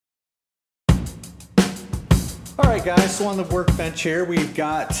Alright guys, so on the workbench here we've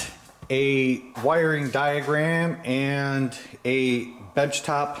got a wiring diagram and a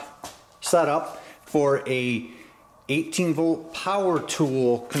benchtop setup for a 18 volt power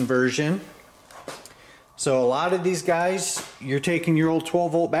tool conversion. So a lot of these guys, you're taking your old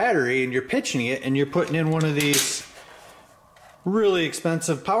 12 volt battery and you're pitching it and you're putting in one of these really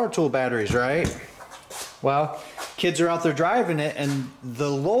expensive power tool batteries, right? Well, kids are out there driving it and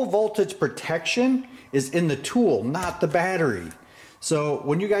the low voltage protection is in the tool, not the battery. So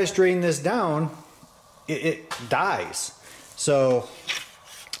when you guys drain this down, it dies. So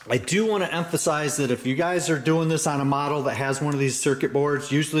I do want to emphasize that if you guys are doing this on a model that has one of these circuit boards,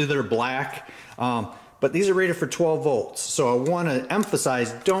 usually they're black, but these are rated for 12 volts. So I want to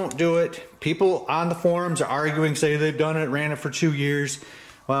emphasize, don't do it. People on the forums are arguing, say they've done it, ran it for 2 years.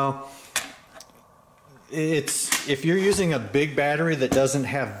 Well, if you're using a big battery that doesn't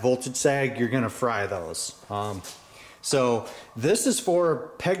have voltage sag, you're gonna fry those. So this is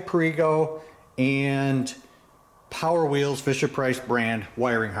for Peg Perigo and Power Wheels Fisher-Price brand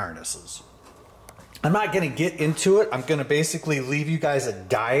wiring harnesses. I'm not gonna get into it. I'm gonna basically leave you guys a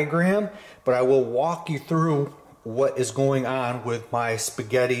diagram, but I will walk you through what is going on with my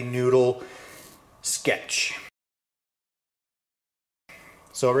spaghetti noodle sketch.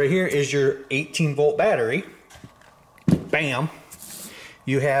 So right here is your 18 volt battery. Bam.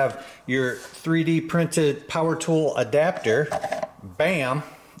 You have your 3D printed power tool adapter. Bam.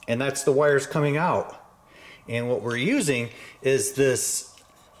 And that's the wires coming out. And what we're using is this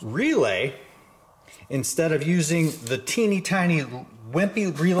relay. Instead of using the teeny tiny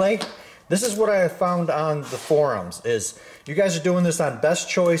wimpy relay, this is what I have found on the forums, is you guys are doing this on Best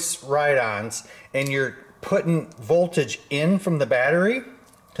Choice ride-ons and you're putting voltage in from the battery,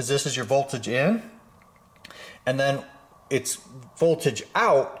 because this is your voltage in, and then its voltage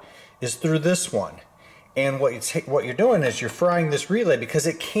out is through this one. And what you're doing is you're frying this relay because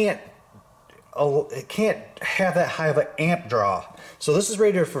it can't have that high of an amp draw. So this is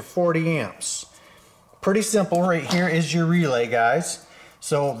rated for 40 amps. Pretty simple. Right here is your relay, guys.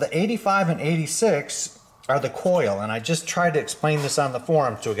 So the 85 and 86 are the coil, and I just tried to explain this on the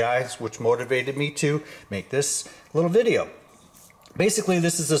forum to guys, which motivated me to make this little video. Basically,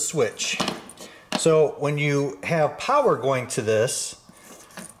 this is a switch. So when you have power going to this,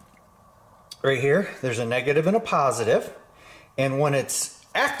 right here, there's a negative and a positive. And when it's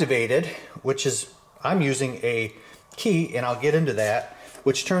activated, which is, I'm using a key, and I'll get into that,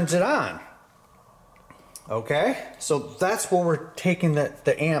 which turns it on. Okay, so that's where we're taking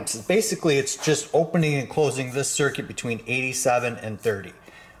the amps. Basically, it's just opening and closing this circuit between 87 and 30.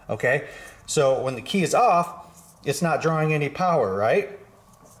 Okay, so when the key is off, it's not drawing any power, right?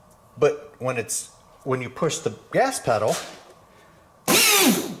 But when you push the gas pedal,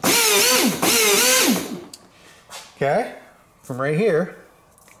 okay, from right here,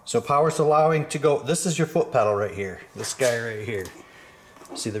 so power's allowing to go. This is your foot pedal right here, this guy right here.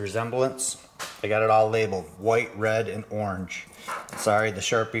 See the resemblance? I got it all labeled white, red, and orange. Sorry, the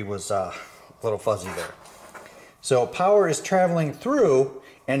Sharpie was a little fuzzy there. So power is traveling through,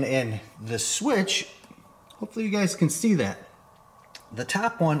 and in the switch, hopefully you guys can see that. The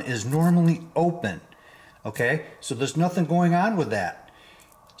top one is normally open, okay? So there's nothing going on with that.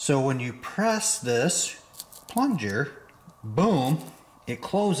 So when you press this plunger, boom, it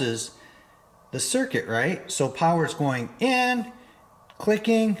closes the circuit, right? So power is going in,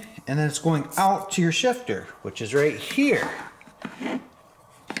 clicking, and then it's going out to your shifter, which is right here.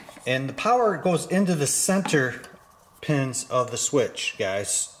 And the power goes into the center pins of the switch,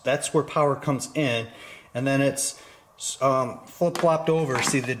 guys. That's where power comes in. And then it's flip-flopped over.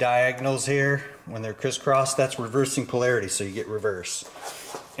 See the diagonals here? When they're crisscrossed, that's reversing polarity, so you get reverse.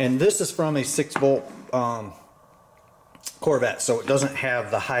 And this is from a 6 volt Corvette, so it doesn't have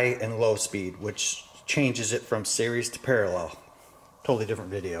the high and low speed, which changes it from series to parallel. Totally different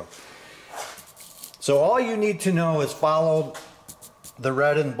video. So all you need to know is follow the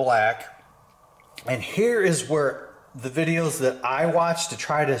red and black. And here is where the videos that I watched to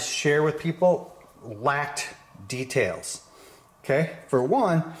try to share with people lacked details. Okay, for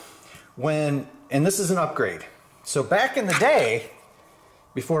one, and this is an upgrade. So back in the day,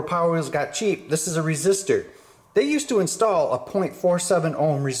 before Power Wheels got cheap, this is a resistor. They used to install a 0.47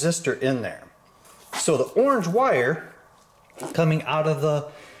 ohm resistor in there. So the orange wire coming out of the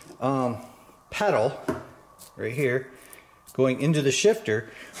pedal right here, going into the shifter,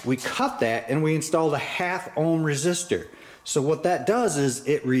 we cut that and we installed a 1/2 ohm resistor. So what that does is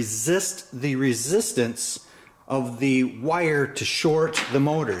it resists the resistance of the wire to short the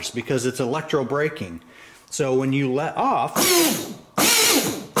motors because it's electro braking. So when you let off,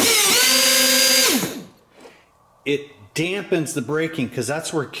 it dampens the braking, because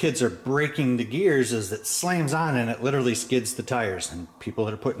that's where kids are braking the gears, is it slams on and it literally skids the tires. And people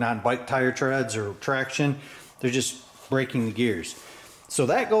that are putting on bike tire treads or traction, they're just braking the gears. So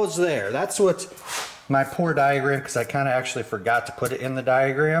that goes there. That's what my poor diagram, because I kind of actually forgot to put it in the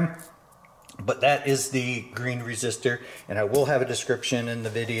diagram. But that is the green resistor, and I will have a description in the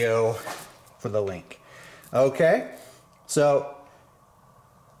video for the link. Okay, so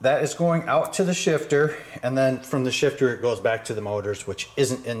that is going out to the shifter, and then from the shifter it goes back to the motors, which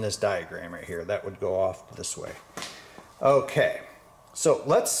isn't in this diagram right here. That would go off this way. Okay, so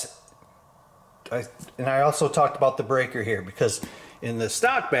and I also talked about the breaker here, because in the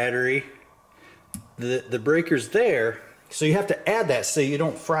stock battery, the breaker's there, so you have to add that so you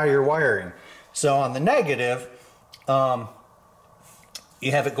don't fry your wiring. So on the negative,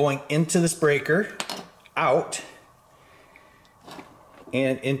 you have it going into this breaker, out,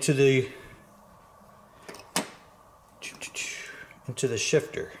 and into the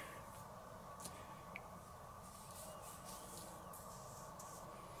shifter.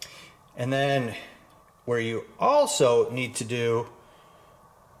 And then where you also need to do,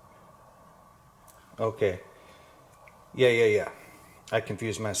 okay, yeah, I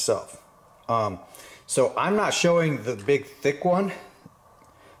confused myself. So I'm not showing the big thick one.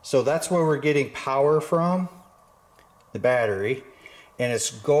 So that's where we're getting power from, the battery. And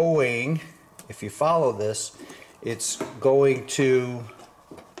it's going, if you follow this, it's going to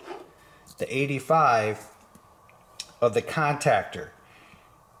the 85 of the contactor.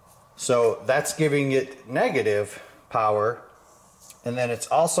 So that's giving it negative power. And then it's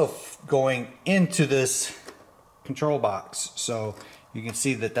also going into this control box. So you can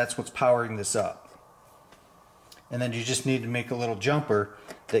see that that's what's powering this up. And then you just need to make a little jumper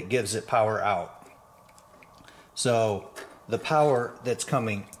that gives it power out. So the power that's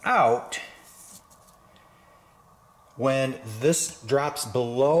coming out, when this drops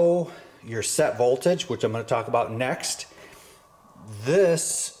below your set voltage, which I'm going to talk about next,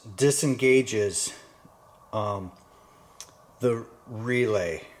 this disengages the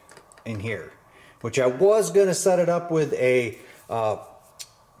relay in here, which I was going to set it up with a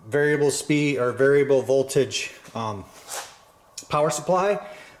variable speed or variable voltage power supply,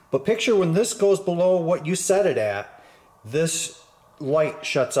 but picture when this goes below what you set it at, this light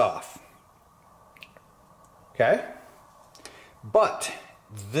shuts off. Okay, but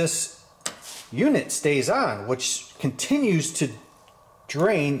this unit stays on, which continues to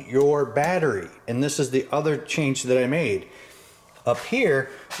drain your battery. And this is the other change that I made up here,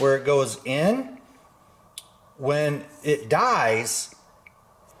 where it goes in. When it dies,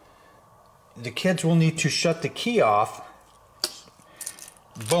 the kids will need to shut the key off.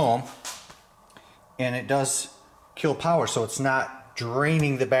 Boom. And it does kill power, so it's not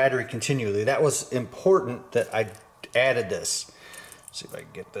draining the battery continually. That was important that I added this. Let's see if I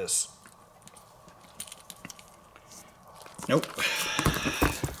can get this. Nope.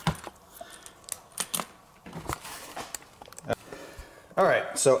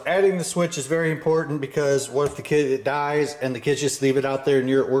 Alright, so adding the switch is very important, because what if the kid dies and the kids just leave it out there and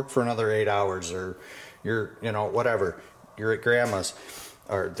you're at work for another 8 hours, or you're, you know, whatever, you're at grandma's,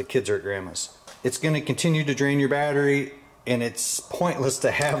 or the kids are at grandma's. It's going to continue to drain your battery, and it's pointless to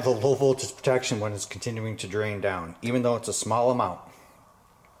have the low voltage protection when it's continuing to drain down, even though it's a small amount.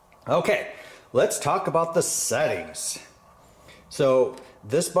 Okay, let's talk about the settings. So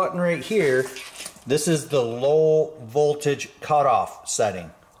this button right here, this is the low voltage cutoff setting.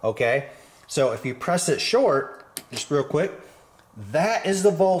 Okay, so if you press it short, just real quick, that is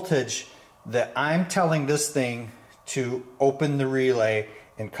the voltage that I'm telling this thing to open the relay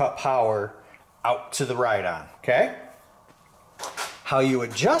and cut power out to the ride-on. Okay, how you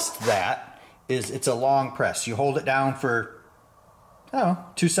adjust that is it's a long press. You hold it down for, I don't know,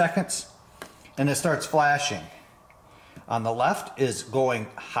 2 seconds, and it starts flashing. On the left is going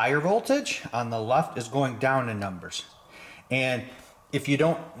higher voltage, on the left is going down in numbers. And if you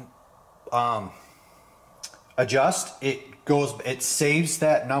don't adjust, it saves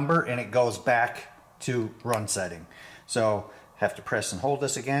that number and it goes back to run setting. So have to press and hold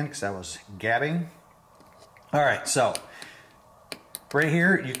this again because I was gabbing. Alright, so right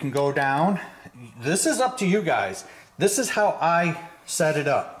here you can go down. This is up to you guys. This is how I set it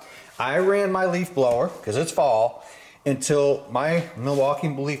up. I ran my leaf blower, because it's fall, until my Milwaukee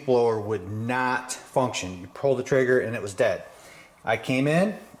leaf blower would not function. You pull the trigger and it was dead. I came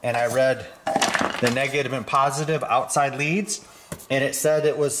in and I read the negative and positive outside leads, and it said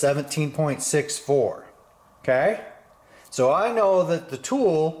it was 17.64. Okay? So I know that the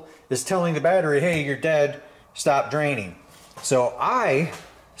tool is telling the battery, hey, you're dead, stop draining. So I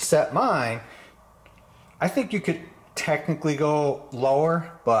set mine, I think you could technically go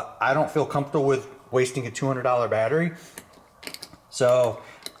lower, but I don't feel comfortable with wasting a $200 battery. So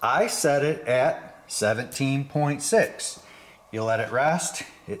I set it at 17.6. You let it rest,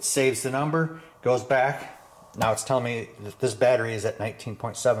 it saves the number, goes back. Now it's telling me that this battery is at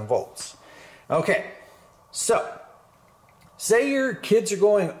 19.7 volts. Okay, so say your kids are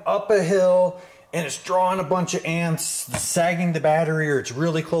going up a hill and it's drawing a bunch of amps, sagging the battery, or it's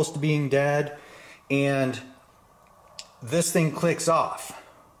really close to being dead, and this thing clicks off.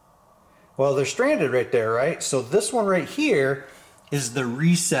 Well, they're stranded right there, right? So this one right here is the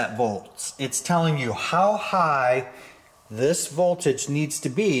reset volts. It's telling you how high this voltage needs to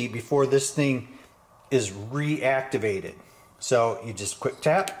be before this thing is reactivated. So you just quick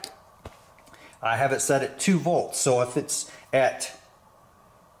tap. I have it set at 2 volts. So if it's at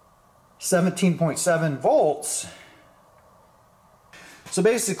 17.7 volts, so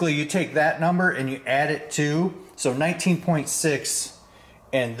basically you take that number and you add it to, so 19.6,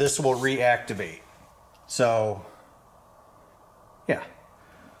 and this will reactivate. So yeah.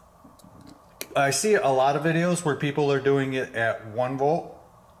 I see a lot of videos where people are doing it at 1 volt.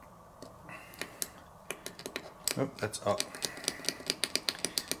 Oh, that's up.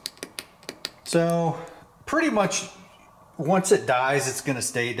 So pretty much once it dies, it's going to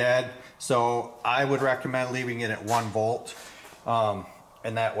stay dead. So I would recommend leaving it at 1 volt.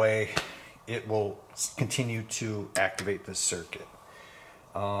 And that way it will continue to activate this circuit.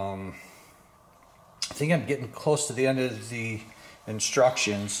 I think I'm getting close to the end of the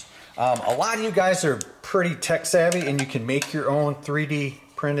instructions. A lot of you guys are pretty tech savvy and you can make your own 3D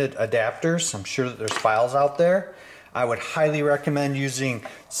printed adapters. I'm sure that there's files out there. I would highly recommend using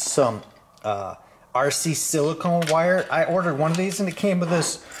some RC silicone wire. I ordered one of these and it came with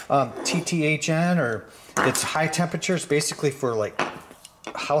this TTHN, or it's high temperatures, basically for like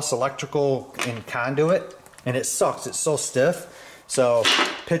house electrical and conduit, and it sucks. It's so stiff. So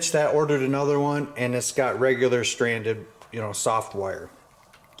pitched that, ordered another one, and it's got regular stranded, soft wire.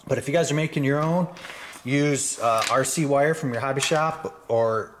 But if you guys are making your own, use RC wire from your hobby shop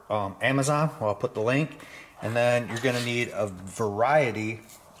or Amazon. Well, I'll put the link. And then you're going to need a variety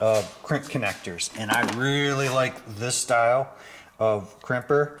of crimp connectors. And I really like this style of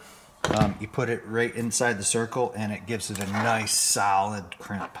crimper. You put it right inside the circle and it gives it a nice solid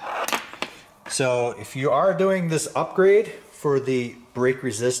crimp. So if you are doing this upgrade for the brake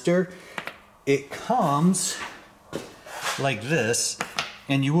resistor, it comes like this.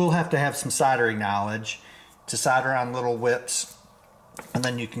 And you will have to have some soldering knowledge to solder on little whips, and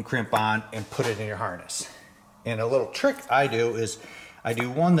then you can crimp on and put it in your harness. And a little trick I do is I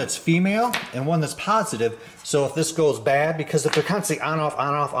do one that's female and one that's positive. So if this goes bad, because if they're constantly on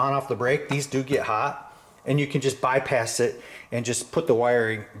off the brake, these do get hot, and you can just bypass it and just put the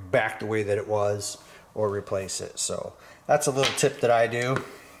wiring back the way that it was or replace it. So that's a little tip that I do.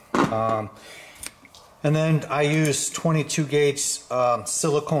 And then I use 22 gauge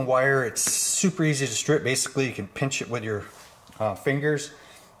silicone wire. It's super easy to strip. Basically, you can pinch it with your fingers.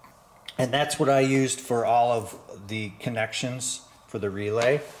 And that's what I used for all of the connections for the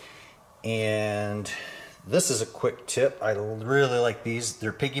relay. And this is a quick tip. I really like these.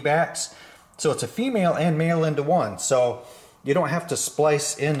 They're piggybacks. So it's a female and male into one. So you don't have to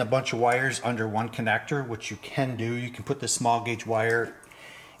splice in a bunch of wires under one connector, which you can do. You can put the small gauge wire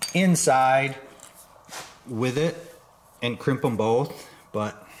inside with it and crimp them both,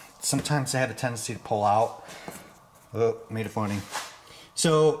 but sometimes they have a tendency to pull out. Oh, made it funny.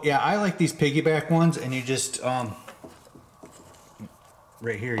 So yeah, I like these piggyback ones, and you just right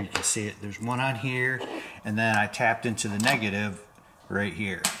here you can see it. There's one on here, and then I tapped into the negative right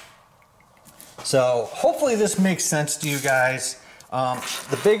here. So hopefully this makes sense to you guys.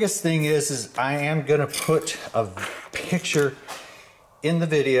 The biggest thing is I am gonna put a picture in the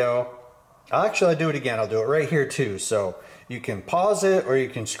video. I'll do it again. I'll do it right here too. So you can pause it or you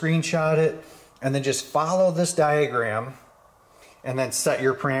can screenshot it and then just follow this diagram and then set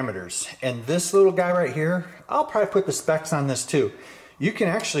your parameters. And this little guy right here, I'll probably put the specs on this too. You can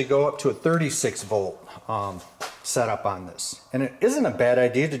actually go up to a 36 volt setup on this. And it isn't a bad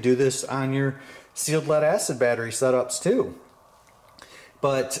idea to do this on your sealed lead acid battery setups too.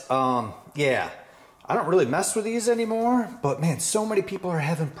 But yeah. I don't really mess with these anymore, but man, so many people are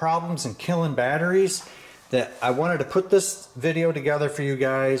having problems and killing batteries that I wanted to put this video together for you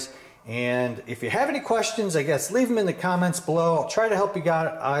guys. And if you have any questions, I guess leave them in the comments below. I'll try to help you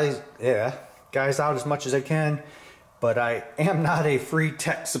guys out as much as I can, but I am not a free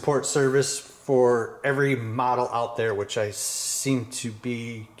tech support service for every model out there, which I seem to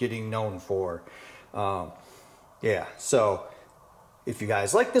be getting known for. Yeah, so If you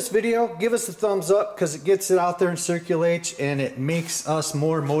guys like this video, give us a thumbs up because it gets it out there and circulates, and it makes us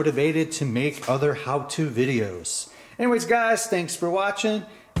more motivated to make other how-to videos. Anyways, guys, thanks for watching,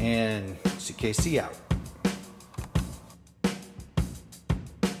 and CKC out.